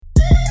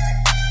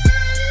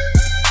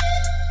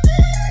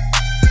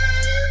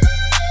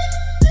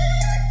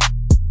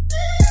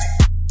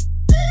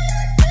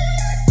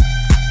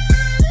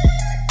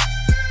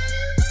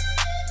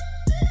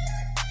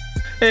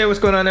Hey, what's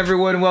going on,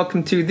 everyone?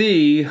 Welcome to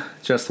the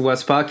Just the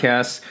West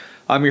podcast.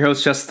 I'm your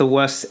host, Just the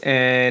West,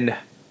 and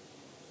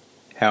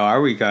how are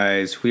we,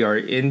 guys? We are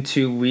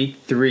into week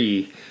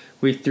three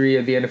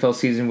of the NFL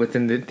season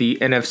within the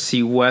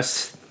NFC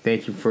West.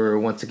 Thank you for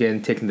once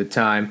again taking the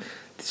time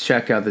to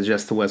check out the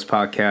Just the West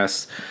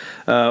podcast.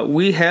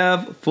 We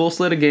have full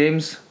slate of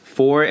games,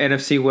 4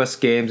 NFC West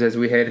games as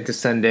we head into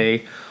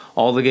Sunday.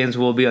 All the games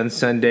will be on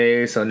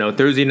Sunday, so no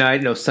Thursday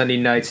night, no Sunday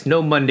nights,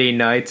 no Monday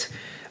night.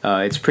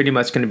 It's pretty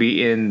much going to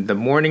be in the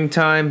morning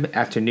time,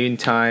 afternoon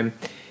time,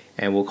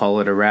 and we'll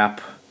call it a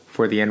wrap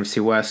for the NFC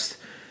West.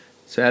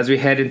 So as we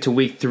head into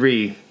week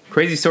 3,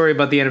 crazy story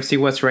about the NFC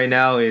West right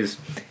now is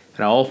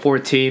that all four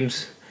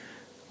teams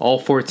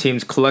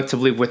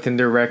collectively within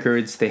their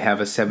records, they have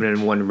a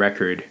 7-1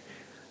 record,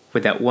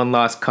 with that one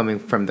loss coming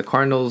from the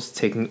Cardinals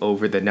taking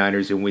over the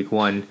Niners in week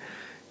 1.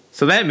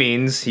 So that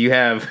means you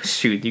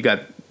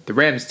got the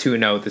Rams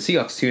 2-0, the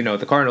Seahawks 2-0,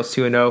 the Cardinals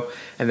 2-0,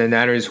 and the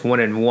Niners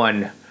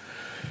 1-1.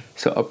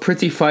 So a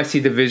pretty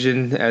feisty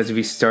division as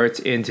we start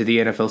into the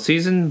NFL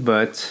season,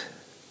 but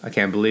I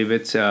can't believe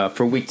it.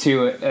 For week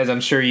 2, as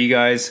I'm sure you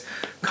guys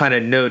kind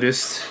of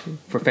noticed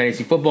for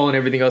fantasy football and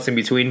everything else in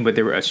between, but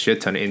there were a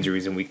shit ton of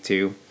injuries in week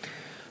 2.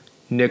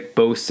 Nick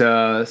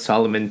Bosa,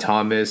 Solomon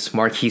Thomas,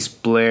 Marquise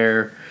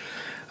Blair,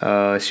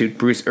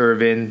 Bruce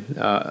Irvin.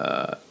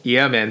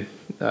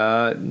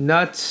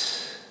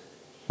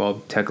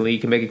 Well, technically, you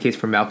can make a case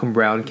for Malcolm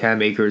Brown,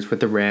 Cam Akers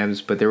with the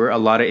Rams, but there were a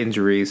lot of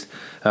injuries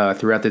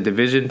throughout the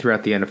division,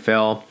 throughout the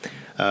NFL.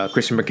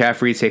 Christian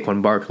McCaffrey,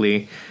 Saquon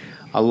Barkley.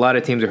 A lot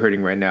of teams are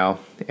hurting right now,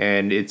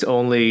 and it's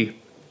only,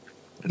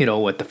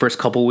 the first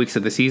couple weeks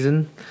of the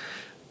season.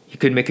 You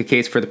could make a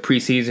case for the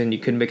preseason. You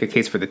could make a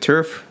case for the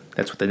turf.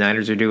 That's what the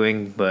Niners are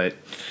doing, but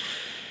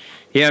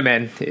yeah,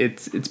 man,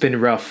 it's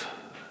been rough.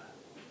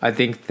 I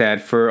think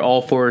that for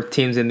all 4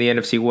 teams in the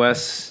NFC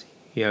West,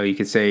 you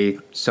could say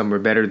some are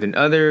better than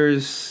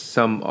others.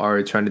 Some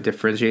are trying to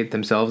differentiate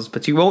themselves,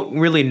 but you won't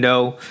really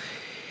know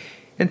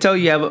until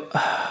you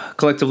have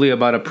collectively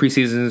about a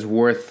preseason's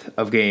worth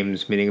of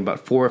games, meaning about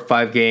 4 or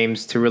 5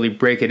 games to really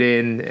break it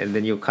in, and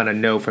then you'll kind of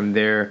know from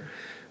there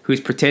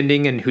who's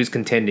pretending and who's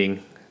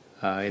contending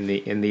in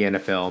the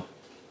NFL.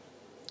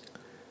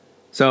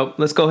 So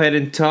let's go ahead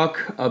and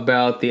talk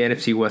about the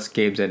NFC West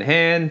games at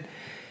hand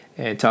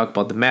and talk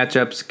about the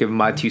matchups, give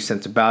my 2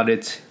 cents about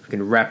it. We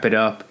can wrap it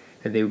up,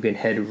 and then we can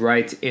head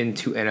right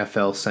into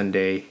NFL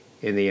Sunday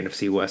in the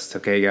NFC West.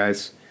 Okay,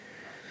 guys?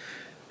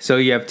 So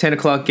you have 10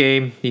 o'clock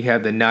game. You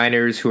have the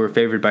Niners, who are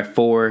favored by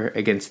 4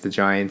 against the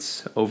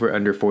Giants, over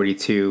under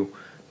 42.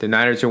 The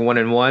Niners are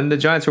 1-1. The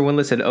Giants are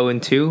winless at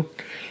 0-2.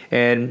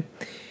 And,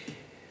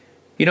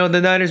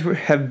 the Niners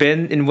have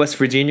been in West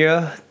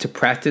Virginia to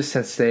practice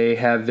since they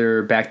have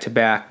their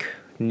back-to-back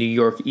New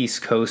York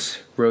East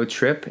Coast road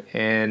trip.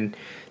 And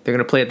they're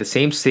going to play at the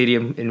same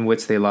stadium in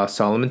which they lost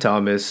Solomon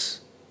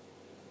Thomas,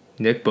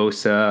 Nick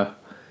Bosa,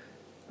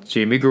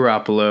 Jimmy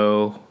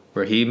Garoppolo,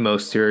 Raheem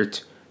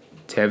Mostert,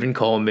 Tevin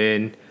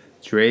Coleman,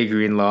 Dre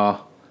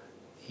Greenlaw.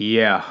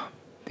 Yeah,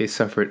 they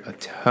suffered a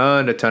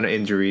ton of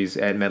injuries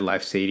at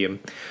MetLife Stadium,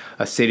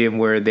 a stadium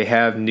where they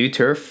have new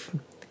turf.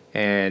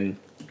 And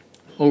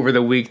over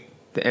the week,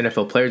 the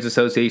NFL Players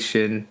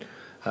Association,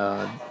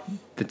 the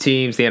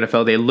teams, the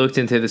NFL, they looked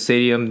into the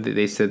stadium.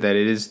 They said that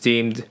it is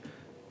deemed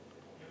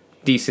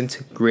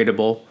decent,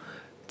 gradable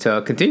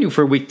to continue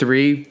for week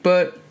 3,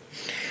 but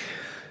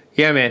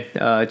yeah, man,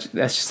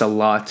 that's just a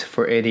lot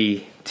for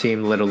any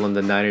team, let alone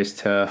the Niners,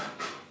 to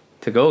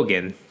go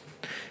again.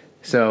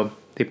 So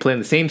they play in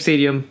the same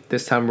stadium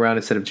this time around.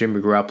 Instead of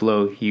Jimmy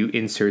Garoppolo, you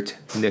insert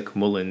Nick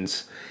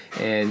Mullins,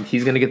 and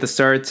he's gonna get the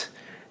start.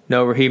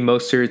 No Raheem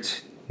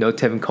Mostert, no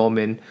Tevin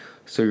Coleman.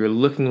 So you're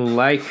looking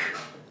like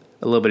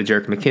a little bit of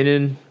Jerick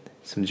McKinnon,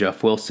 some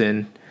Jeff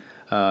Wilson.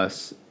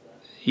 It's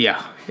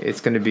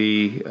gonna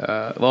be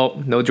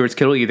no George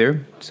Kittle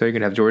either. So you're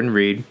gonna have Jordan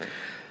Reed.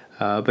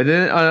 But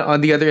then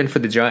on the other end for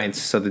the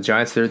Giants, so the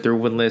Giants, they're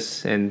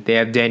winless, and they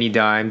have Danny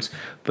Dimes,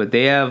 but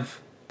they have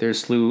their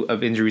slew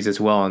of injuries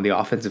as well on the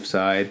offensive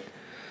side.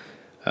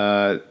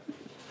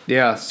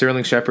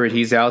 Sterling Shepard,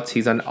 he's out.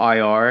 He's on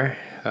IR,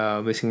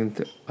 missing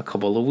a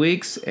couple of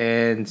weeks,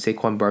 and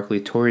Saquon Barkley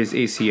tore his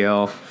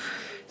ACL,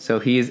 so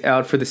he is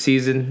out for the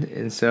season.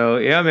 And so,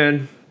 yeah,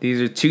 man,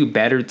 these are 2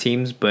 battered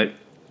teams, but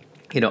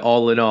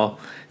all in all,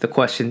 the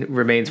question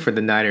remains for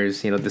the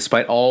Niners.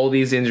 Despite all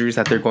these injuries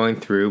that they're going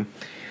through.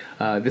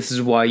 This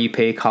is why you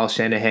pay Kyle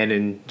Shanahan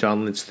and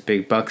John Lynch the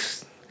big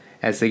bucks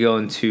as they go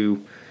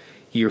into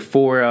year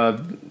 4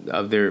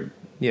 of their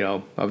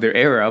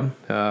era.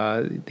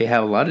 They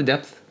have a lot of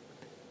depth,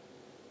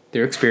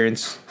 their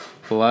experience.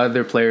 A lot of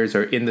their players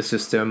are in the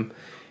system,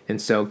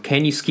 and so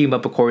can you scheme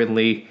up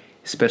accordingly,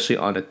 especially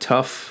on a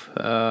tough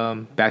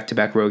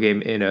back-to-back road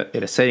game in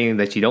a setting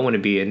that you don't want to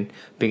be in,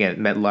 being at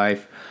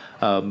MetLife.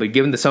 But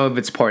given the sum of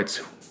its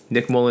parts,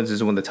 Nick Mullins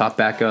is one of the top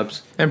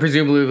backups, and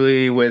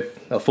presumably with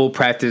a full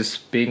practice,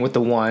 being with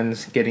the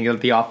ones, getting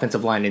the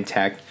offensive line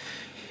intact,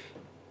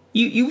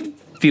 you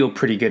feel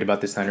pretty good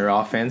about this Niner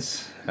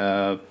offense.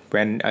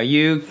 Brandon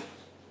Ayuk,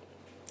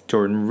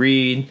 Jordan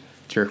Reed,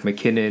 Jerick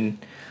McKinnon,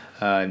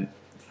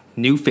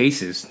 new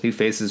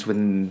faces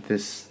within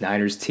this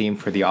Niners team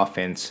for the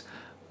offense.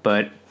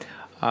 But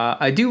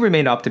I do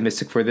remain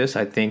optimistic for this.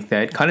 I think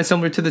that kind of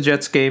similar to the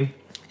Jets game,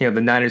 the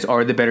Niners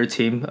are the better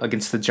team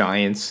against the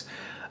Giants.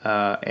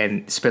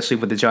 And especially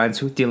with the Giants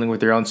dealing with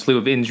their own slew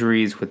of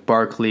injuries with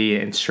Barkley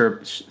and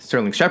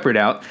Sterling Shepard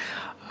out,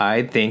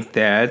 I think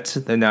that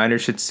the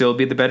Niners should still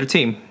be the better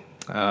team.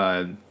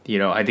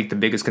 I think the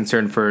biggest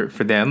concern for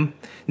them,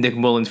 Nick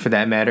Mullins for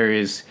that matter,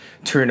 is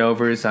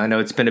turnovers. I know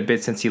it's been a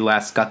bit since he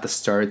last got the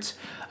start,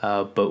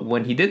 but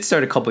when he did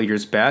start a couple of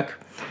years back,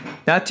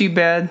 not too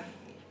bad.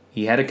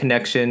 He had a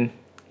connection.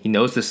 He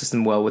knows the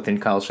system well within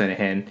Kyle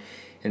Shanahan.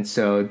 And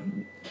so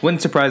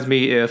wouldn't surprise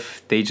me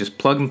if they just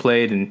plug and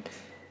played and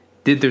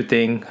did their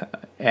thing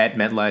at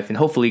MetLife and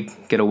hopefully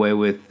get away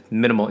with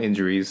minimal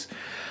injuries.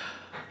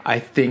 I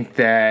think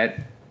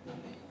that,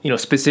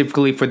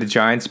 specifically for the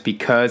Giants,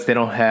 because they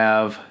don't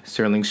have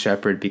Sterling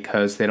Shepard,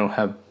 because they don't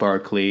have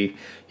Barkley,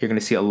 you're going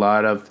to see a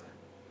lot of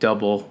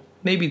double,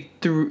 maybe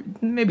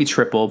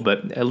triple,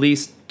 but at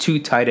least 2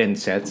 tight end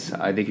sets.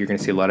 I think you're going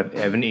to see a lot of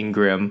Evan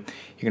Ingram.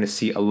 You're going to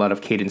see a lot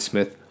of Caden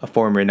Smith, a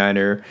former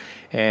Niner.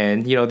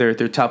 And,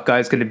 their top guy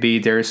is going to be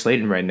Darius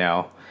Slayton right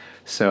now.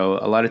 So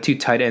a lot of 2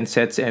 tight end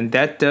sets. And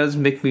that does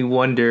make me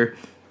wonder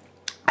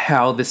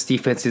how this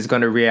defense is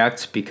going to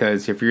react,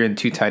 because if you're in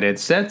 2 tight end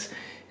sets,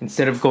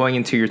 instead of going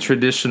into your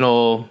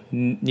traditional,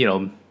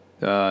 nickel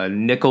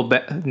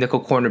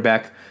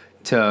cornerback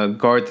to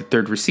guard the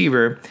third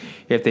receiver,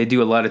 if they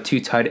do a lot of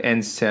 2 tight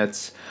end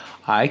sets,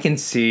 I can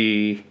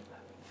see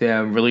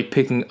them really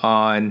picking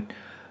on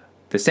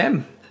the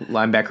Sam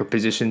linebacker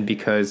position,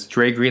 because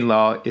Dre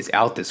Greenlaw is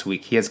out this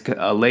week. He has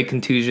a leg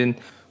contusion,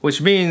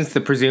 which means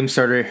the presumed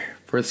starter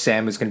for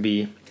Sam is going to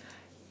be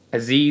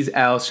Azeez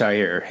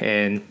Al-Shaair.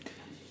 And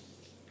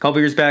a couple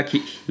years back,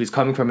 he was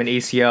coming from an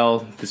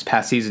ACL. This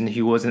past season,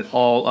 he wasn't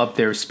all up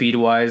there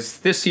speed-wise.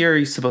 This year,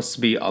 he's supposed to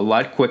be a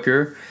lot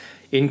quicker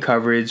in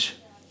coverage.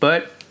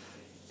 But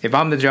if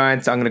I'm the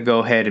Giants, I'm going to go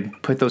ahead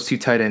and put those 2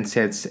 tight end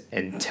sets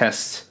and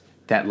test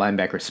that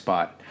linebacker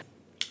spot.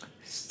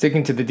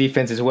 Sticking to the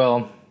defense as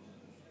well,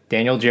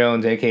 Daniel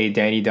Jones, a.k.a.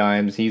 Danny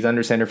Dimes, he's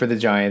under center for the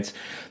Giants.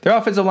 Their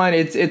offensive line,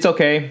 it's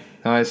okay.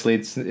 Honestly,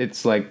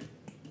 it's like,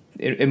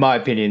 in my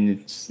opinion,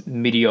 it's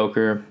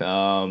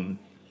mediocre.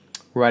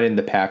 Right in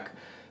the pack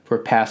for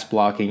pass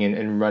blocking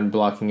and run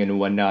blocking and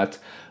whatnot.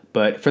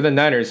 But for the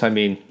Niners,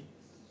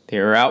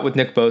 they're out with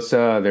Nick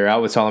Bosa, they're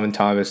out with Solomon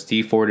Thomas,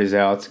 Dee Ford is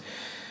out.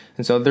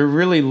 And so they're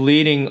really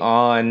leaning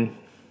on,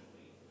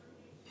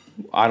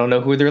 I don't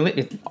know who they're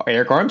leaning,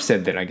 Eric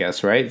Armstead then, I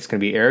guess, right? It's going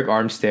to be Eric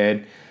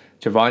Armstead,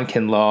 Javon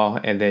Kinlaw,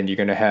 and then you're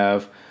going to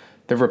have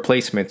the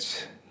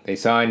replacements. They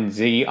signed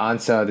Ziggy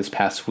Ansah this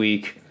past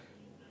week.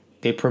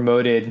 They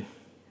promoted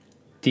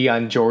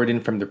Dion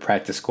Jordan from the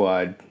practice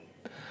squad.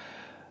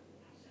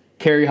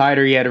 Kerry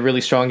Hyder, he had a really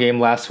strong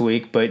game last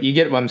week, but you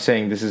get what I'm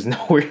saying. This is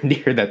nowhere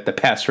near the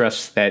pass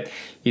rush that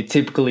you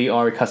typically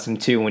are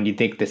accustomed to when you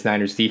think this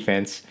Niners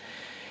defense.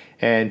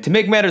 And to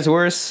make matters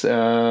worse,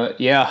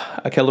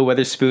 Ahkello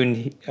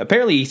Witherspoon,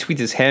 apparently he tweaked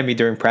his hammy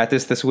during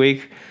practice this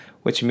week,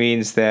 which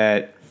means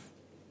that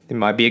it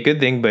might be a good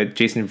thing, but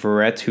Jason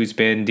Verrett, who's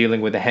been dealing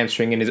with a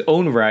hamstring in his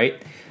own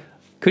right,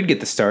 could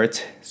get the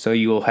start. So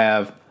you will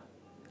have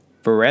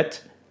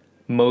Verrett,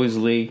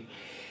 Mosley,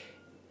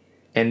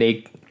 and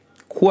a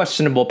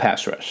questionable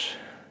pass rush.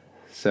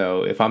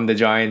 So if I'm the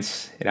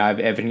Giants and I have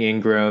Evan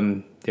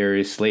Ingram,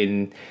 Darius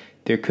Slayton,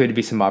 there could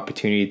be some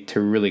opportunity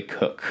to really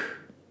cook.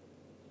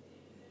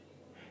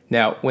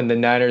 Now, when the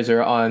Niners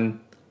are on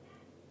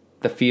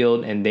the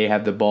field and they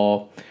have the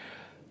ball,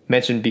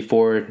 mentioned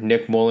before,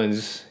 Nick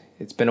Mullins,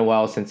 it's been a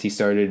while since he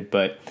started,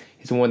 but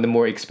he's one of the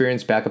more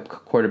experienced backup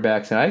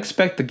quarterbacks, and I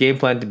expect the game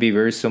plan to be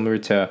very similar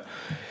to,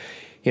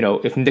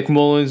 if Nick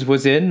Mullins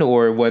was in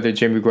or whether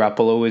Jimmy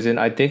Garoppolo was in.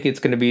 I think it's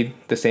going to be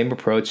the same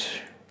approach.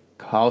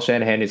 Kyle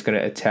Shanahan is going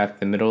to attack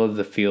the middle of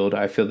the field.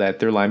 I feel that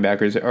their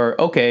linebackers are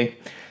okay.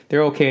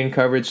 They're okay in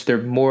coverage. They're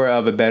more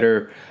of a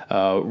better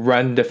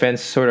run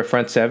defense sort of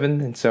front seven.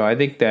 And so I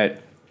think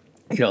that,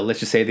 let's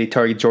just say they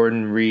target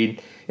Jordan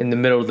Reed in the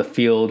middle of the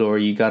field, or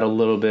you got a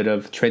little bit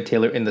of Trent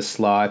Taylor in the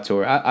slot,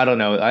 or I don't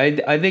know.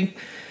 I think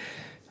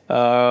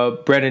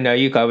Brandon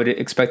Ayuk, I would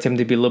expect him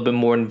to be a little bit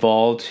more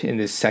involved in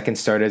his second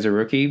start as a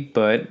rookie,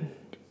 but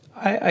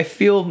I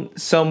feel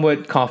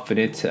somewhat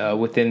confident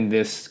within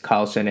this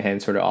Kyle Shanahan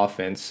sort of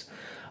offense.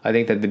 I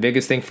think that the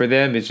biggest thing for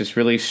them is just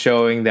really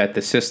showing that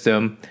the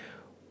system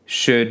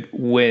should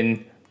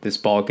win this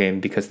ball game,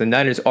 because the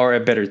Niners are a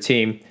better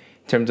team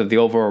in terms of the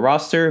overall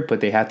roster, but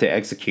they have to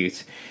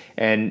execute.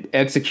 And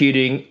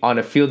executing on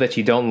a field that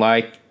you don't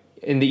like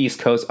in the East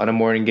Coast on a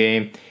morning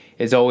game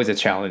is always a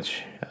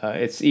challenge.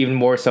 It's even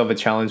more so of a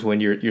challenge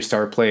when your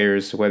star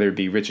players, whether it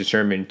be Richard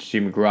Sherman,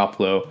 Jimmy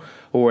Garoppolo,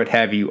 or what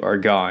have you, are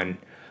gone.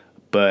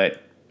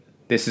 But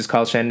this is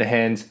Kyle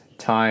Shanahan's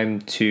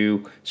time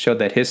to show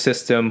that his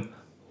system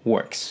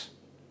works.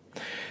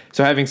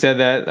 So having said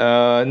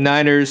that,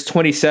 Niners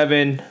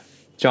 27,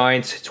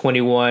 Giants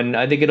 21.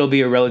 I think it'll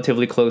be a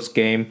relatively close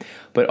game,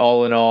 but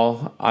all in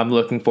all, I'm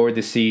looking forward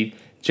to see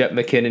Jet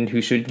McKinnon,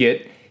 who should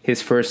get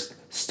his first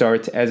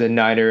start as a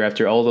Niner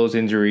after all those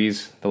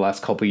injuries the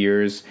last couple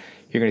years.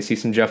 You're going to see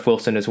some Jeff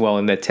Wilson as well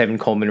in that Tevin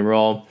Coleman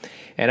role.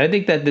 And I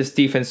think that this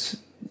defense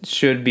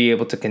should be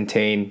able to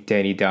contain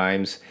Danny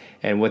Dimes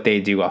and what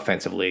they do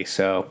offensively.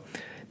 So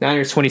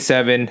Niners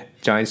 27,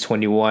 Giants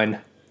 21.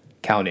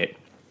 Count it.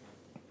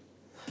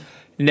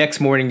 Next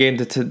morning game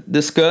to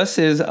discuss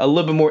is a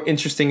little bit more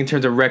interesting in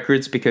terms of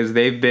records because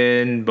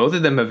both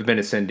of them have been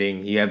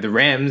ascending. You have the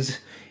Rams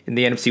in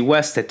the NFC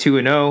West at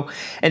 2-0,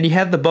 and you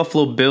have the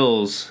Buffalo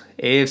Bills,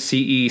 AFC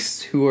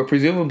East, who are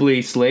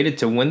presumably slated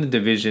to win the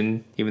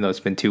division, even though it's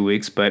been 2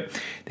 weeks, but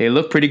they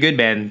look pretty good,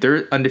 man.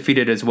 They're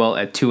undefeated as well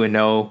at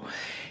 2-0,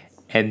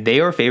 and they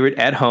are favored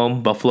at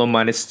home, Buffalo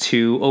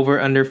 -2, over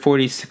under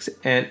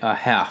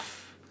 46.5.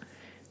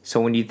 So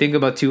when you think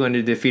about two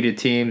undefeated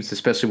teams,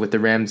 especially with the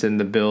Rams and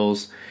the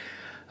Bills,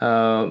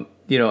 how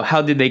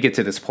did they get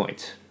to this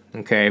point?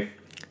 Okay,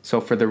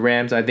 so for the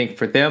Rams, I think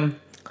for them,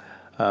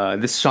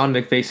 this Sean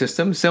McVay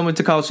system, similar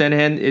to Kyle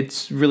Shanahan,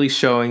 it's really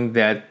showing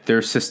that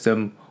their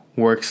system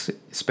works,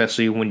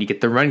 especially when you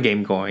get the run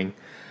game going.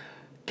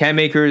 Cam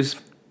Akers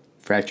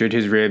fractured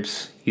his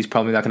ribs. He's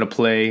probably not going to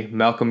play.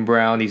 Malcolm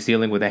Brown, he's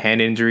dealing with a hand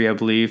injury, I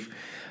believe.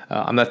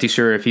 I'm not too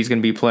sure if he's going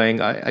to be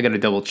playing. I got to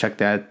double check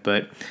that,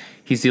 but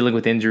he's dealing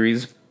with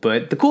injuries.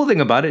 But the cool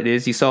thing about it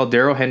is you saw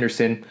Darrell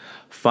Henderson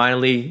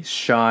finally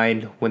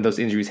shine when those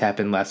injuries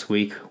happened last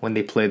week when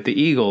they played the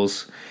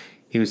Eagles.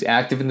 He was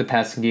active in the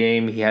passing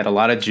game. He had a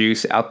lot of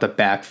juice out the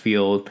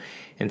backfield.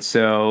 And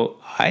so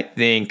I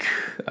think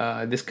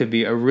this could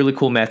be a really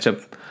cool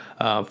matchup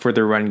for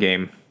the run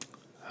game.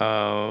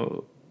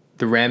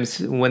 The Rams,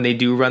 when they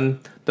do run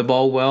the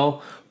ball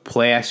well,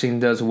 play action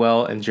does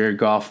well, and Jared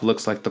Goff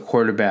looks like the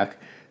quarterback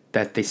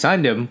that they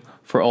signed him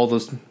for all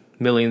those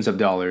millions of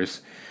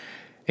dollars.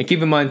 And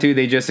keep in mind, too,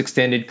 they just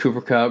extended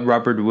Cooper Kupp,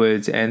 Robert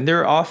Woods, and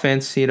their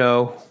offense,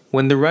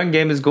 when the run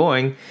game is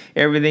going,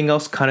 everything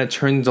else kind of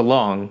turns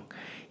along.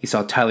 You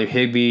saw Tyler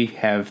Higbee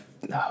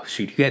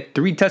he had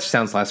 3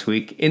 touchdowns last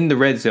week in the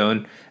red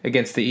zone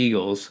against the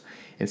Eagles.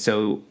 And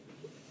so,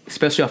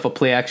 especially off of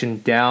play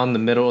action down the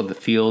middle of the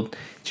field,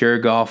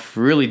 Jared Goff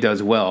really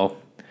does well.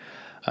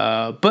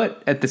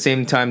 But at the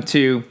same time,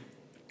 too,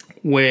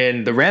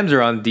 when the Rams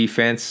are on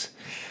defense,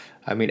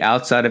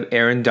 outside of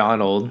Aaron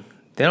Donald,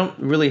 they don't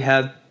really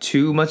have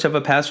too much of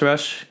a pass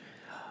rush.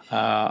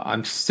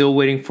 I'm still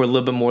waiting for a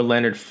little bit more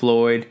Leonard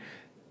Floyd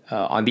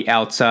on the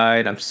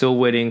outside. I'm still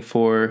waiting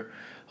for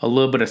a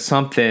little bit of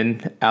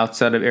something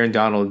outside of Aaron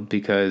Donald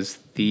because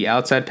the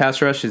outside pass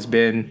rush has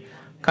been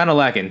kind of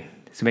lacking.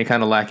 It's been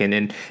kind of lacking,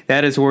 and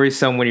that is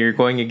worrisome when you're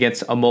going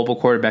against a mobile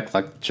quarterback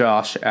like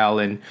Josh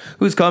Allen,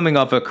 who's coming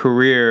off a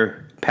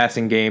career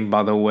passing game,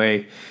 by the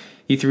way.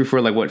 He threw for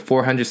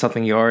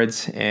 400-something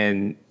yards,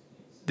 and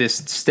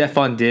this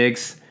Stephon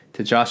Diggs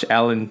to Josh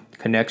Allen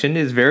connection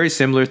is very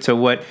similar to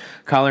what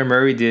Kyler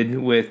Murray did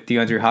with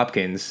DeAndre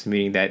Hopkins,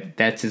 meaning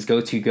that's his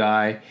go-to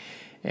guy.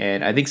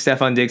 And I think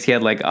Stephon Diggs, he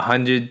had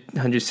 100,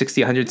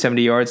 160,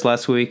 170 yards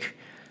last week.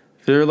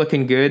 They're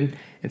looking good.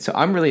 And so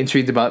I'm really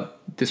intrigued about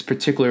this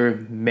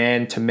particular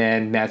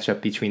man-to-man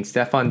matchup between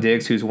Stephon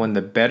Diggs, who's one of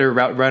the better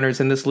route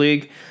runners in this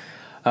league,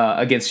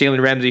 against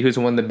Jalen Ramsey, who's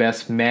one of the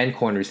best man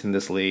corners in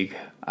this league.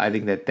 I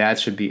think that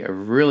should be a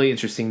really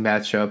interesting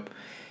matchup.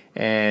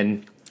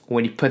 And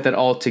when you put that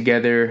all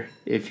together,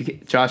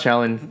 Josh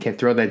Allen can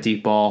throw that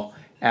deep ball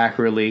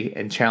accurately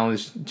and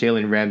challenge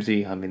Jalen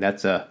Ramsey,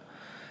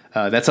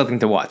 that's something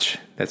to watch.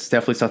 That's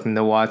definitely something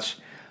to watch.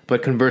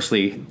 But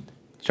conversely,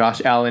 Josh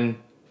Allen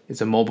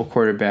is a mobile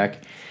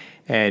quarterback.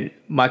 And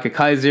Micah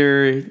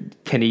Kaiser,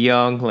 Kenny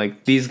Young,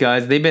 these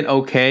guys, they've been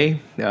okay.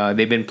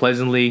 They've been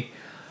pleasantly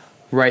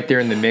right there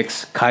in the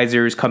mix.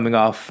 Kaiser is coming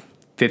off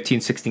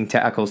 15, 16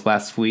 tackles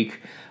last week.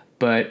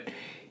 But,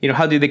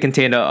 how do they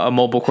contain a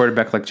mobile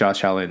quarterback like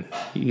Josh Allen?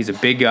 He's a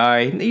big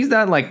guy. He's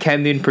not like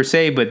Cam Newton per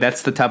se, but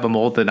that's the type of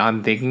mold that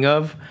I'm thinking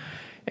of.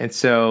 And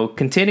so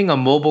containing a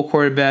mobile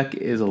quarterback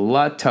is a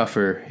lot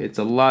tougher. It's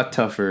a lot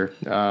tougher.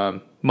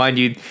 Mind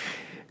you,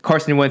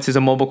 Carson Wentz is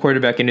a mobile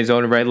quarterback in his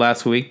own right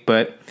last week,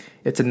 but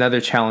it's another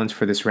challenge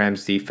for this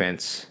Rams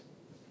defense.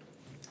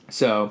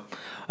 So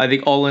I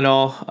think all in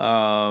all,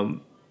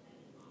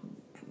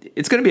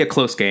 it's going to be a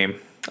close game.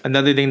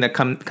 Another thing that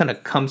kind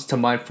of comes to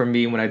mind for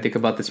me when I think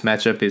about this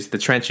matchup is the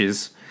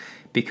trenches,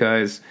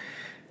 because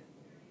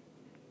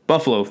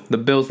Buffalo, the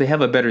Bills, they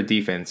have a better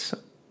defense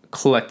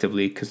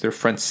collectively because their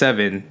front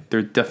seven,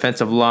 their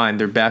defensive line,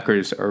 their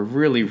backers are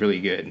really, really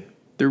good.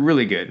 They're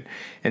really good.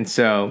 And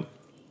so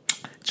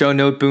Joe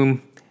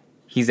Noteboom,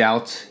 he's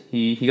out.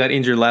 He got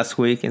injured last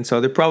week, and so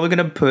they're probably going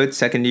to put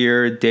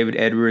second-year David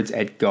Edwards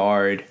at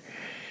guard.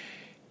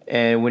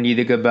 And when you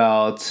think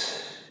about,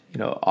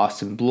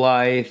 Austin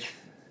Blythe,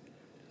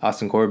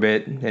 Austin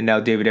Corbett, and now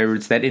David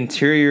Edwards, that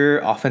interior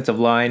offensive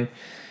line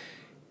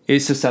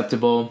is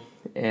susceptible.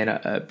 And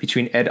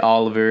between Ed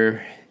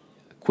Oliver,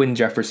 Quinn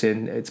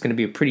Jefferson, it's going to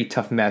be a pretty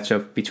tough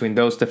matchup between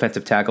those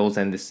defensive tackles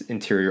and this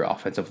interior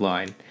offensive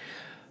line.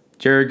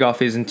 Jared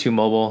Goff isn't too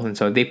mobile, and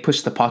so they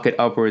push the pocket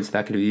upwards.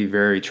 That could be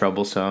very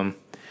troublesome.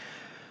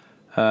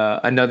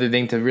 Another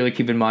thing to really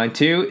keep in mind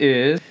too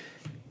is,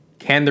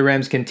 can the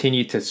Rams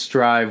continue to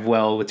strive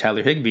well with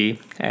Tyler Higbee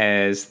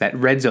as that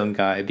red zone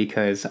guy?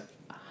 Because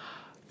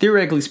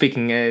theoretically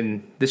speaking,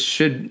 and this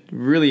should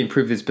really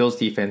improve this Bills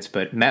defense,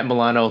 but Matt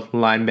Milano,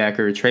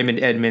 linebacker,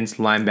 Trayvon Edmonds,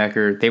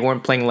 linebacker, they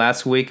weren't playing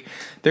last week.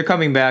 They're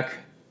coming back.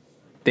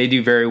 They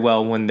do very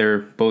well when they're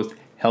both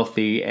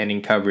healthy and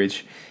in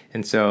coverage.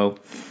 And so,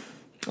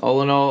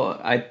 all in all,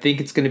 I think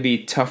it's going to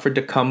be tougher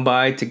to come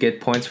by to get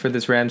points for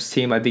this Rams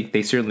team. I think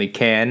they certainly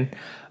can.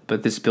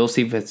 But this Bills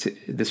defense,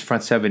 this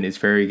front seven is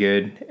very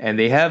good. And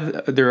they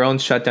have their own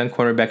shutdown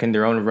cornerback in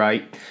their own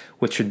right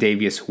with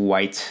Tre'Davious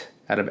White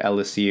out of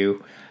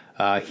LSU.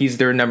 He's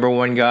their number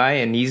one guy,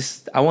 and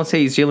I won't say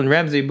he's Jalen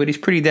Ramsey, but he's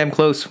pretty damn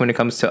close when it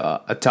comes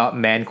to a top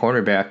man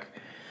cornerback.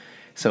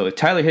 So if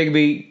Tyler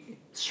Higbee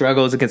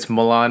struggles against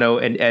Milano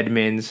and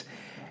Edmonds,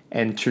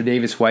 and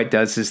Tre'Davious White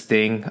does his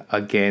thing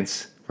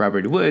against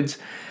Robert Woods,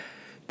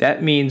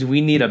 that means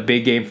we need a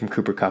big game from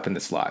Cooper Kupp in the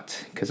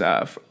slot. Because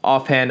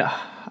offhand,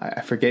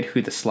 I forget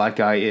who the slot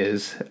guy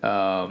is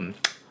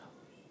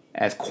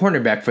as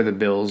cornerback for the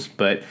Bills,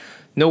 but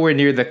nowhere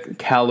near the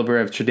caliber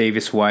of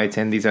Tre'Davious White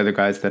and these other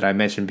guys that I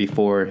mentioned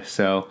before.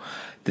 So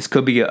this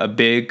could be a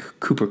big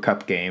Cooper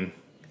Kupp game.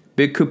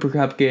 Big Cooper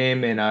Kupp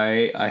game, and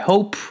I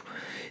hope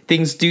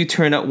things do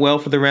turn out well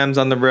for the Rams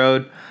on the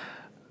road.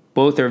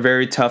 Both are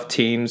very tough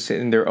teams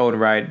in their own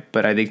right,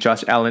 but I think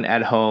Josh Allen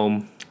at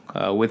home,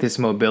 with his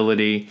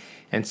mobility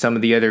and some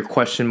of the other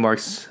question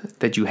marks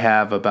that you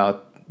have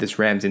about this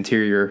Rams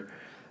interior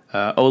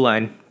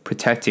O-line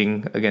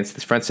protecting against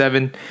this front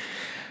seven,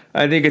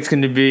 I think it's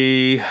going to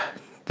be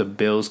the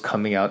Bills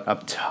coming out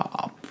up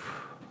top,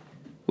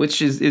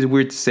 which is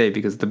weird to say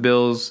because the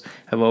Bills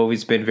have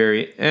always been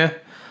very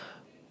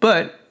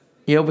But,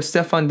 with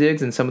Stephon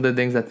Diggs and some of the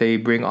things that they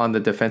bring on the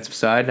defensive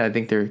side, I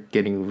think they're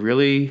getting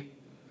really,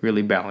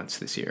 really balanced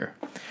this year.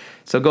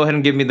 So go ahead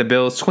and give me the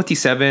Bills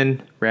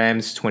 27,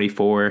 Rams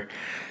 24.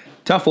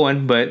 Tough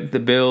one, but the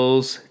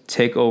Bills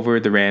take over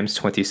the Rams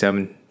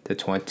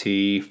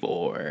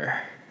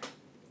 27-24.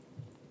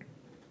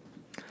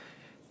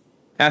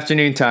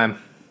 Afternoon time,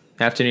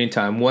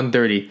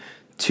 1:30.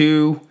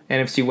 Two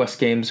NFC West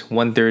games,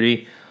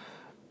 1:30.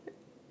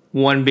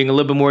 One being a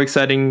little bit more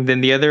exciting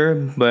than the other,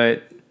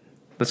 but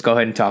let's go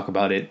ahead and talk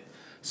about it.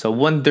 So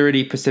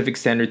 1:30 Pacific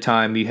Standard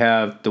Time, you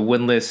have the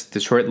winless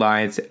Detroit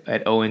Lions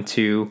at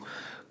 0-2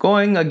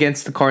 going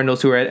against the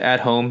Cardinals, who are at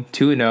home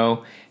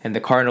 2-0, and the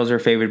Cardinals are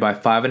favored by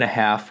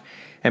 5.5,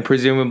 and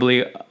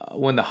presumably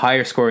one of the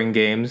higher scoring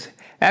games.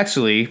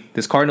 Actually,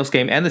 this Cardinals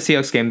game and the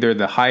Seahawks game, they're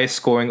the highest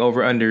scoring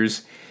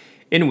over-unders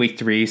in Week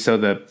 3, so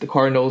the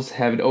Cardinals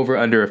have an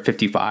over-under of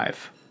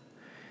 55.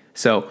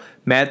 So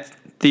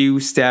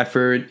Matthew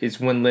Stafford is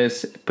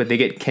winless, but they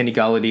get Kenny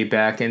Golladay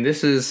back, and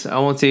this is, I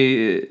won't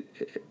say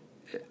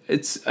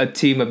it's a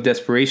team of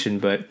desperation,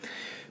 but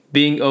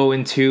being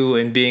 0-2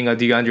 and being a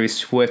DeAndre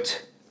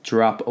Swift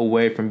drop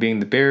away from being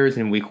the Bears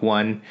in Week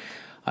 1,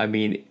 I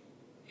mean,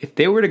 if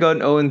they were to go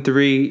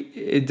 0-3,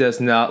 it does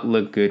not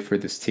look good for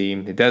this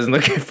team. It doesn't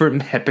look good for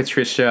Matt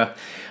Patricia.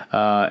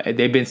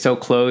 They've been so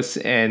close,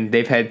 and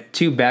they've had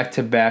 2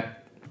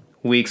 back-to-back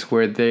weeks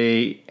where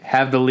they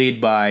have the lead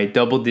by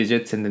double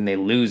digits and then they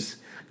lose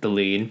the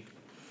lead.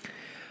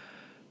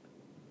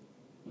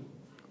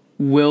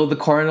 Will the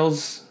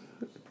Cardinals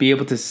be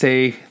able to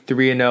say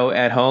 3-0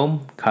 at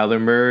home?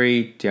 Kyler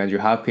Murray, DeAndre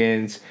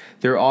Hopkins,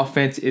 their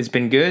offense has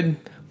been good,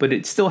 but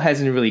it still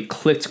hasn't really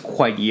clicked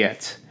quite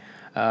yet.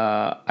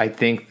 I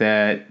think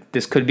that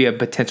this could be a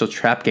potential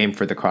trap game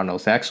for the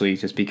Cardinals, actually,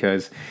 just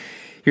because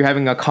you're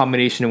having a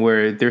combination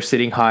where they're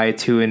sitting high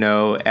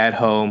 2-0 at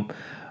home,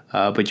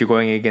 but you're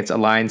going against a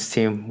Lions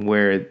team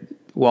where,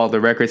 while the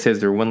record says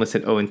they're winless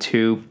at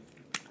 0-2,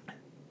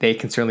 they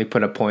can certainly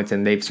put up points,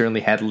 and they've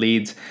certainly had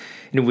leads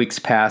in weeks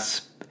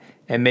past.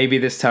 And maybe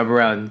this time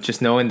around,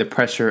 just knowing the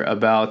pressure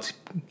about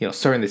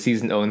starting the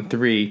season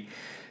 0-3,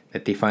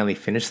 that they finally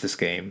finish this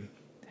game.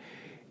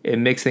 It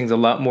makes things a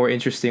lot more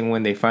interesting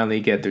when they finally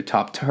get their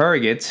top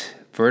target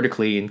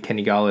vertically in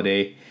Kenny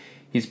Golladay.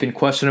 He's been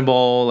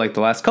questionable like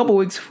the last couple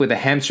weeks with a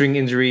hamstring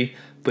injury,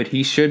 but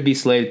he should be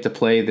slated to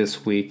play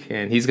this week.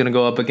 And he's going to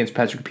go up against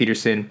Patrick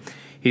Peterson.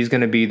 He's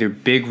going to be their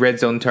big red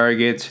zone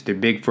target, their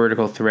big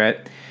vertical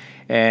threat.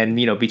 And,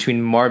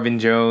 between Marvin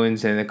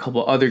Jones and a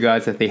couple other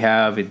guys that they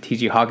have, and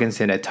T.J.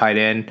 Hawkinson at tight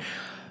end,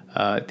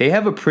 they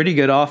have a pretty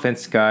good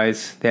offense,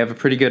 guys. They have a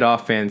pretty good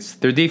offense.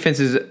 Their defense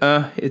is,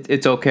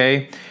 it's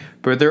okay.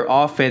 But their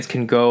offense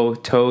can go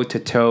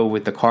toe-to-toe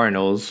with the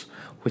Cardinals,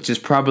 which is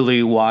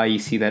probably why you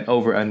see that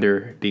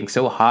over-under being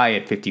so high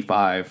at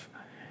 55.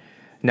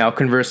 Now,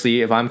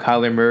 conversely, if I'm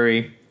Kyler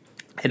Murray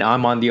and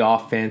I'm on the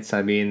offense,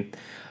 I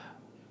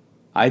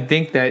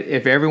think that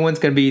if everyone's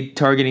going to be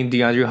targeting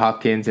DeAndre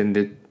Hopkins and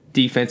the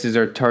defenses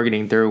are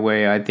targeting their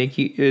way, I think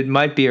it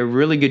might be a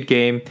really good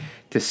game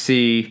to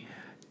see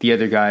the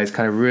other guys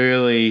kind of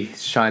really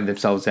shine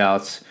themselves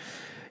out.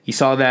 You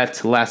saw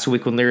that last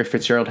week when Larry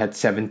Fitzgerald had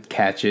 7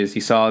 catches.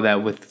 You saw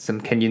that with some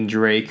Kenyon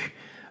Drake.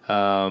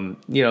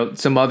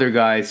 Some other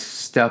guys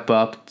step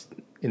up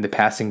in the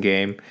passing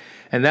game.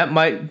 And that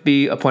might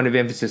be a point of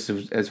emphasis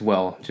as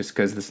well, just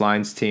because this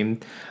Lions team,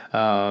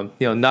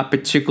 not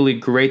particularly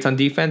great on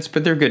defense,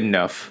 but they're good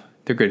enough.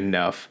 They're good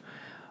enough.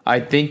 I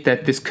think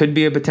that this could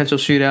be a potential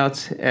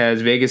shootout,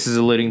 as Vegas is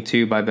alluding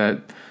to by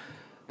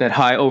that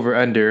high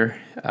over-under.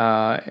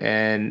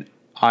 And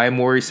I'm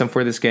worrisome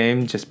for this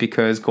game just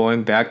because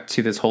going back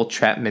to this whole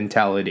trap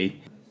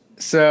mentality.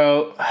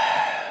 So,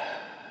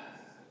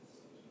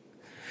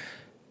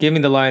 give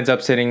me the Lions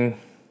upsetting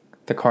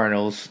the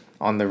Cardinals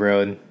on the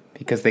road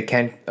because they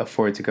can't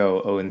afford to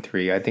go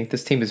 0-3. I think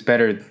this team is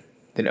better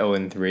than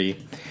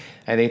 0-3.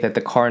 I think that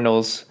the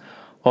Cardinals,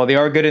 while they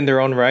are good in their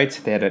own right,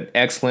 they had an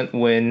excellent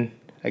win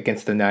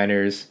against the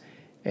Niners,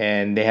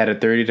 and they had a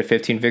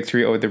 30-15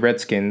 victory over the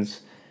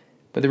Redskins.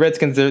 But the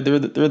Redskins, they're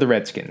the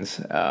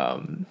Redskins.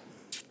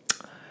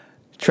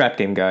 Trap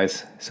game,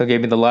 guys. So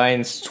gave me the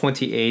Lions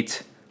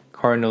 28,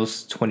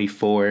 Cardinals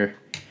 24.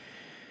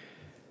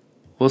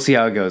 We'll see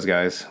how it goes,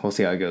 guys. We'll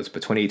see how it goes.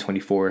 But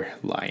 28-24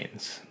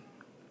 Lions.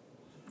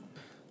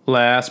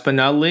 Last but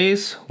not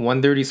least,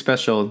 1:30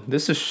 special.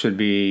 This should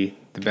be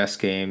the best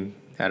game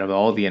out of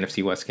all the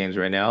NFC West games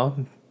right now,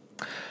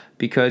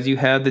 because you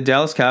have the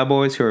Dallas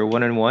Cowboys, who are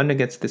 1-1,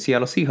 against the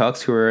Seattle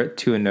Seahawks, who are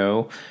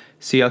 2-0.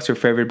 Seahawks are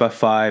favored by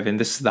 5, and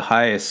this is the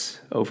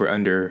highest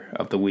over-under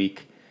of the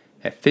week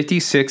at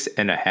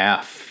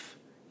 56.5.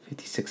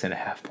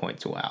 56.5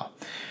 points. Wow.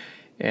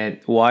 And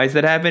why is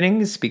that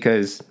happening? It's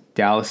because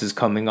Dallas is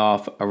coming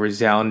off a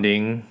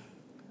resounding,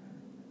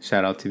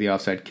 shout out to the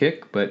offside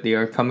kick, but they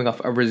are coming off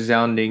a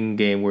resounding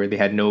game where they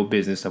had no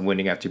business of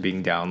winning after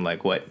being down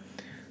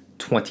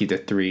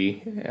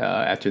 20-3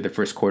 after the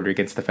first quarter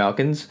against the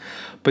Falcons.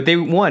 But they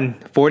won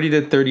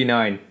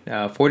 40-39.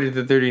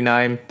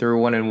 40-39, they were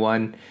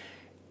 1-1.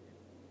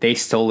 They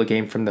stole a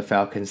game from the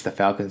Falcons. The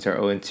Falcons are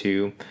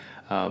 0-2.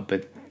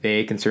 But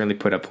they can certainly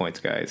put up points,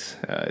 guys.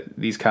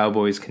 These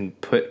Cowboys can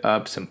put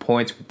up some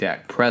points with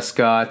Dak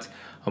Prescott,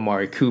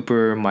 Amari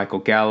Cooper, Michael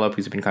Gallup,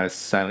 who's been kind of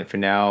silent for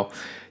now,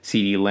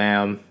 CeeDee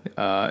Lamb,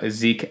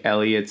 Zeke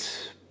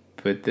Elliott.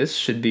 But this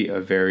should be a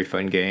very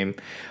fun game,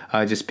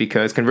 just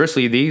because,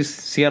 conversely, these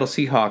Seattle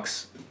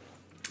Seahawks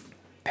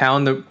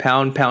pound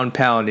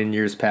in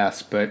years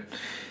past. But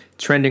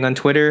trending on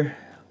Twitter,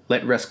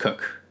 let Russ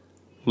cook.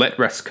 Let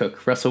Russ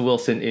cook. Russell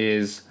Wilson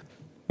is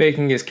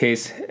making his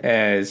case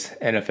as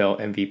NFL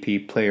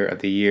MVP Player of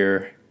the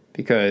Year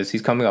because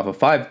he's coming off a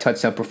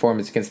 5-touchdown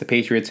performance against the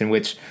Patriots, in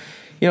which,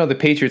 the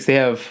Patriots, they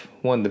have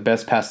one of the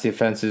best pass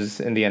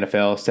defenses in the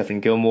NFL.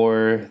 Stephon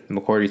Gilmore, the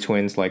McCourty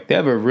twins, they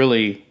have a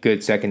really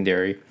good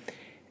secondary.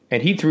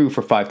 And he threw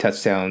for 5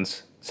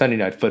 touchdowns Sunday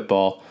Night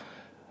Football.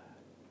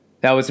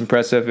 That was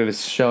impressive. It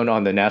was shown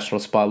on the national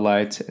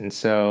spotlight. And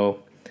so,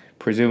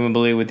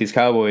 presumably with these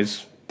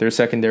Cowboys, their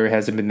secondary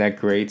hasn't been that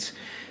great.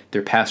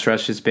 Their pass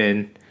rush has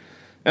been,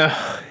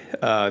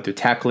 their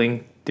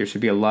tackling, there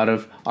should be a lot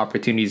of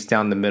opportunities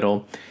down the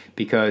middle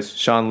because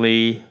Sean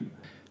Lee,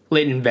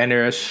 Leighton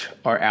Vander Esch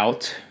are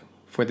out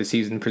for the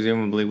season,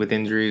 presumably with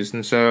injuries.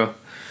 And so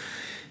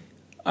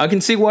I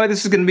can see why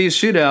this is going to be a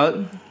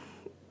shootout.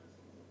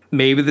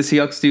 Maybe the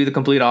Seahawks do the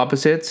complete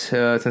opposite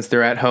since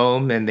they're at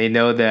home and they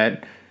know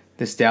that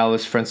this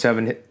Dallas front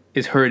seven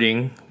is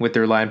hurting with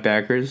their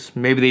linebackers.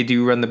 Maybe they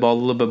do run the ball a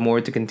little bit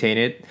more to contain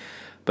it.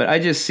 But I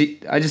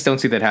just don't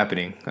see that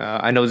happening.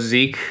 I know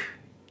Zeke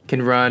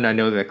can run. I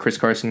know that Chris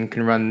Carson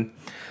can run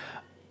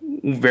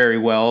very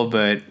well,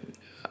 but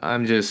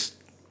I'm just,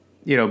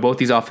 both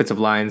these offensive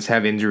lines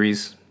have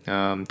injuries.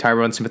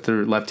 Tyron Smith, the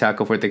left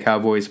tackle for the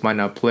Cowboys, might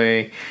not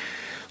play.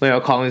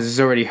 La'el Collins is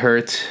already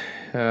hurt.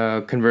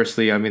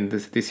 Conversely,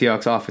 the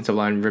Seahawks offensive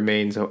line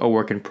remains a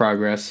work in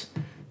progress.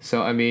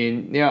 So, I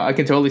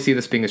can totally see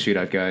this being a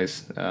shootout,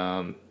 guys.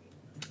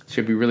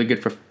 Should be really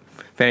good for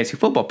fantasy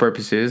football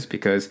purposes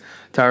because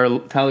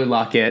Tyler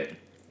Lockett,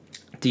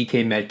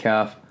 DK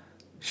Metcalf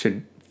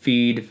should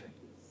feed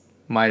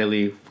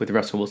mightily with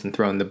Russell Wilson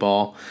throwing the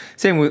ball.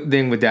 Same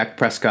thing with Dak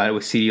Prescott,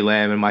 with CeeDee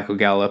Lamb and Michael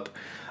Gallup.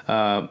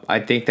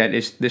 I think that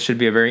this should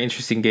be a very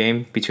interesting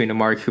game between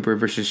Amari Cooper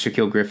versus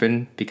Shaquille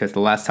Griffin because the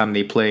last time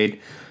they played,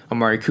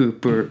 Amari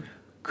Cooper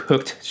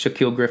cooked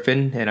Shaquille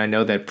Griffin, and I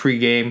know that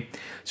pregame,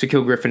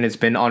 Shaquille Griffin has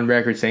been on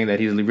record saying that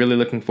he's really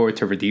looking forward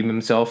to redeem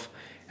himself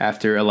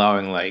after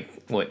allowing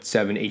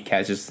 7-8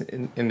 catches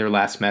in their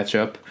last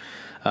matchup.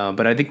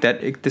 But I think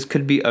that this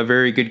could be a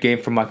very good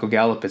game for Michael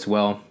Gallup as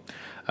well.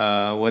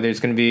 Whether it's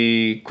going to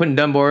be Quentin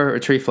Dunbar or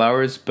Trey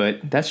Flowers,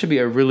 but that should be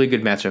a really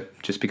good matchup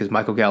just because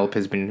Michael Gallup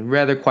has been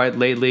rather quiet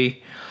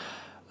lately.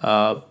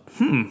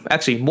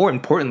 Actually, more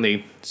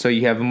importantly, so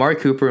you have Amari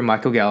Cooper and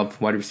Michael Gallup,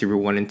 wide receiver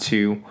 1 and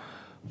 2,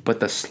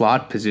 but the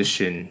slot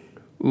position,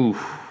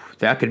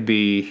 that could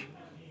be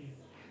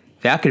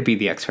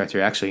the X factor.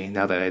 Actually,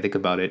 now that I think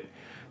about it,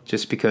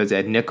 just because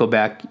at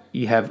nickelback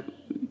you have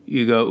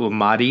Ugo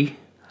Umadi,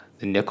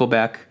 the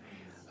nickelback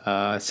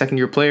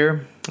second-year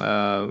player,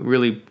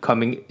 really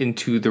coming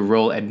into the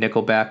role at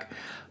nickelback,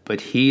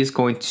 but he is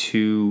going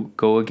to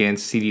go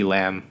against CeeDee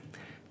Lamb,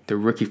 the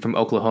rookie from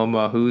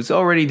Oklahoma, who's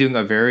already doing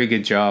a very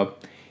good job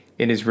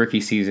in his rookie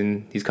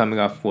season. He's coming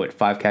off,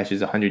 5 catches,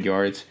 100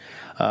 yards.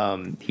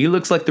 He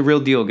looks like the real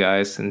deal,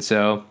 guys. And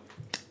so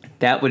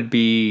that would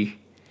be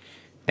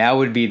the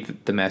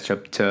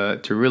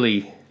matchup to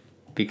really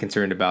be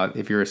concerned about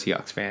if you're a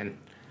Seahawks fan.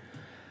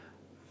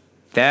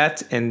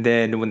 That, and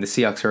then when the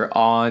Seahawks are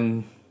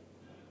on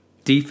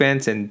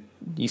defense and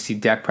you see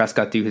Dak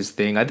Prescott do his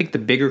thing, I think the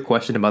bigger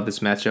question about this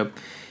matchup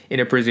in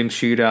a presumed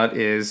shootout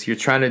is you're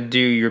trying to do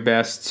your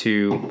best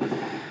to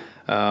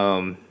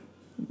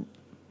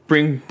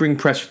bring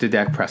pressure to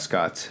Dak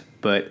Prescott.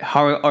 But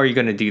how are you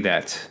going to do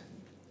that?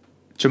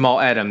 Jamal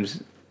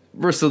Adams,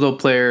 versatile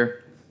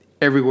player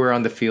everywhere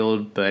on the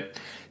field, but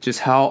just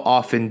how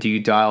often do you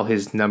dial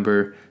his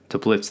number to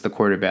blitz the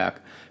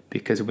quarterback?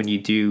 Because when you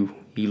do,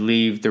 you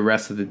leave the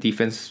rest of the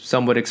defense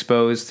somewhat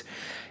exposed.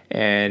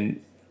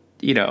 And,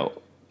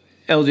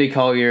 LJ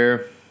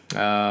Collier,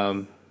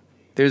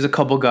 there's a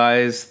couple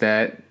guys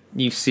that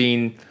you've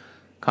seen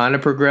kind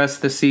of progress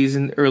this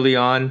season early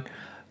on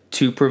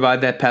to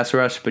provide that pass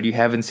rush, but you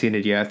haven't seen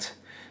it yet.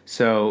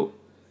 So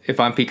if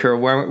I'm Pete Carroll,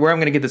 where I'm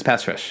going to get this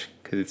pass rush?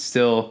 Because it's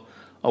still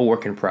a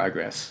work in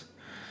progress.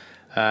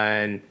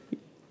 And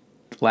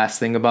last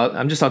thing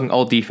I'm just talking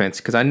all defense,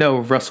 because I know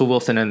Russell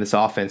Wilson and this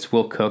offense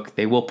will cook.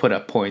 They will put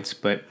up points,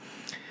 but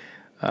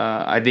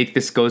I think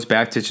this goes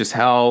back to just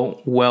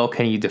how well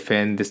can you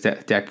defend this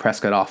Dak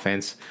Prescott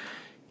offense.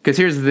 Because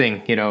here's the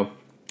thing,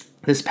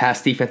 this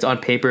pass defense on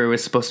paper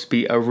was supposed to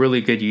be a really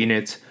good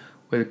unit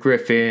with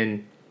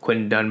Griffin,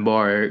 Quentin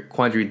Dunbar,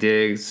 Quandre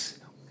Diggs,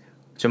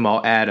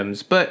 Jamal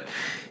Adams. But,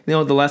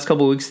 the last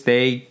couple of weeks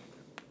they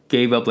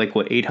gave up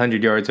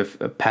 800 yards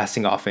of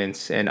passing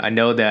offense. And I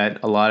know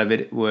that a lot of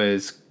it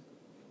was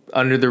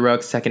under the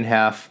rug second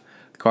half,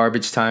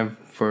 garbage time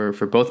for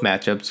both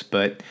matchups.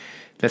 But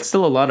that's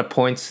still a lot of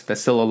points.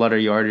 That's still a lot of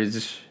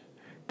yardage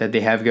that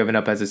they have given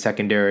up as a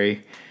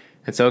secondary.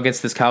 And so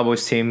against this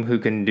Cowboys team who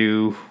can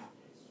do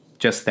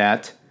just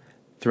that,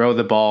 throw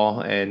the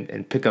ball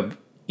and pick up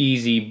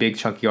easy, big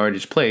chunk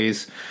yardage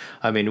plays,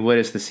 what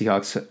is the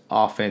Seahawks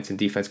offense and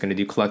defense going to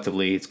do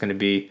collectively? It's going to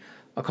be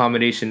a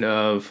combination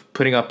of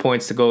putting up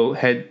points to go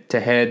head to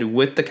head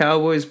with the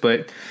Cowboys,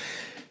 but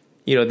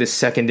this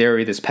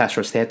secondary, this pass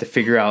rush, they have to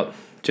figure out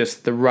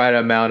just the right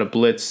amount of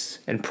blitz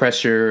and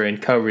pressure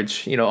and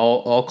coverage,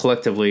 all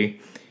collectively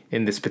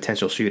in this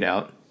potential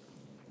shootout.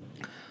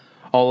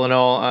 All in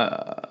all,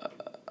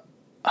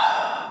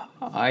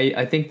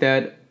 I think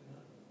that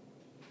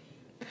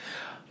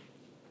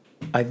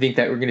we're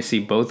going to see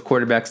both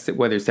quarterbacks,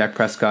 whether it's Dak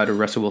Prescott or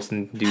Russell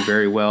Wilson, do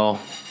very well.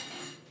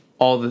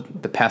 All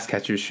the pass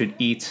catchers should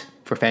eat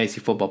for fantasy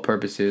football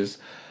purposes,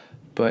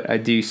 but I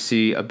do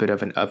see a bit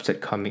of an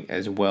upset coming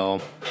as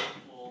well.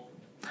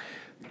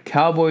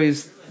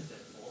 Cowboys,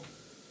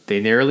 they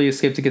narrowly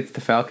escaped against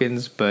the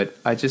Falcons, but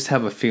I just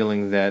have a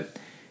feeling that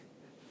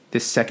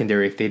this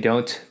secondary, if they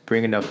don't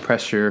bring enough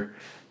pressure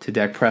to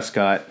Dak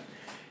Prescott,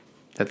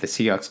 that the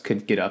Seahawks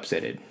could get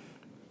upsetted.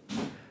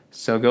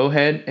 So go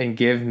ahead and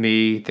give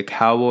me the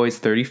Cowboys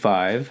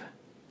 35,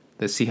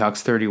 the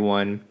Seahawks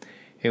 31,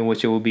 in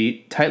which it will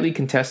be tightly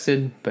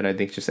contested, but I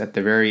think just at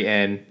the very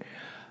end,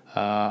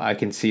 I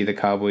can see the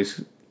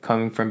Cowboys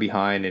coming from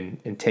behind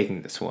and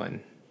taking this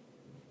one.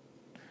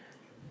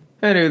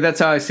 Anyway, that's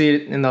how I see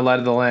it in the light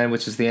of the land,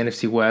 which is the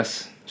NFC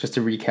West. Just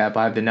to recap,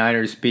 I have the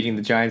Niners beating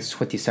the Giants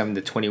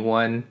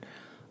 27-21.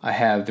 I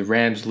have the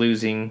Rams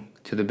losing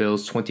to the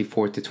Bills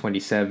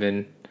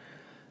 24-27.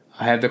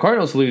 I have the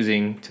Cardinals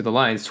losing to the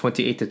Lions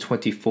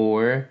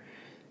 28-24.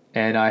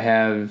 And I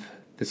have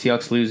the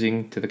Seahawks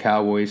losing to the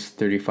Cowboys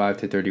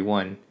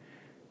 35-31.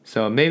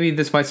 So maybe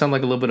this might sound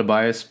like a little bit of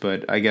bias,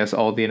 but I guess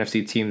all the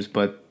NFC teams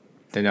but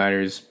the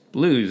Niners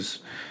lose.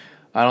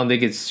 I don't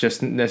think it's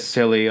just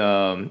necessarily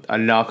a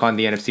knock on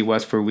the NFC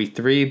West for Week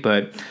 3,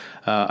 but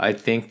I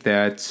think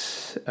that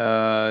it's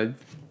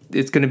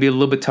going to be a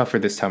little bit tougher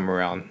this time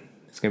around.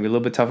 It's going to be a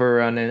little bit tougher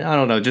around, and I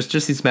don't know, just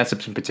these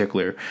matchups in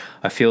particular.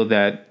 I feel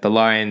that the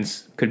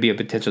Lions could be a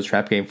potential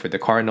trap game for the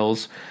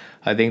Cardinals.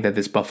 I think that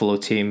this Buffalo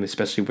team,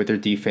 especially with their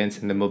defense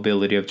and the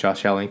mobility of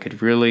Josh Allen,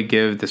 could really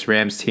give this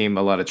Rams team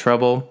a lot of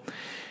trouble.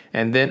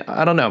 And then,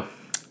 I don't know,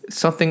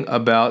 something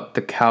about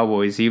the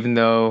Cowboys, even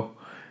though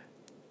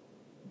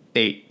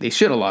they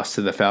should have lost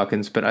to the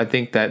Falcons, but I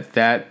think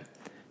that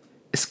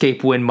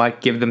escape win might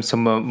give them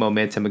some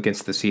momentum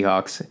against the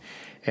Seahawks.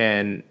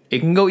 And it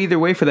can go either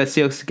way for that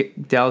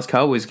Seahawks-Dallas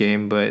Cowboys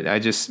game, but I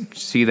just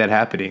see that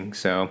happening.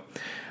 So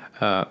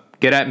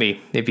get at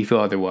me if you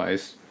feel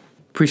otherwise.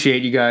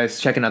 Appreciate you guys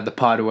checking out the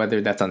pod,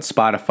 whether that's on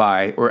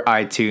Spotify or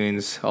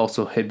iTunes.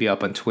 Also hit me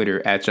up on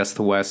Twitter at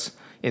JustTheWest,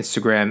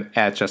 Instagram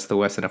at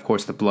JustTheWest, and of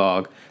course the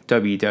blog,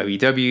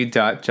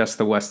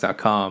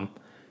 www.justthewest.com.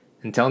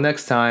 Until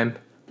next time,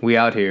 we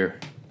out here.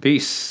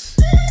 Peace.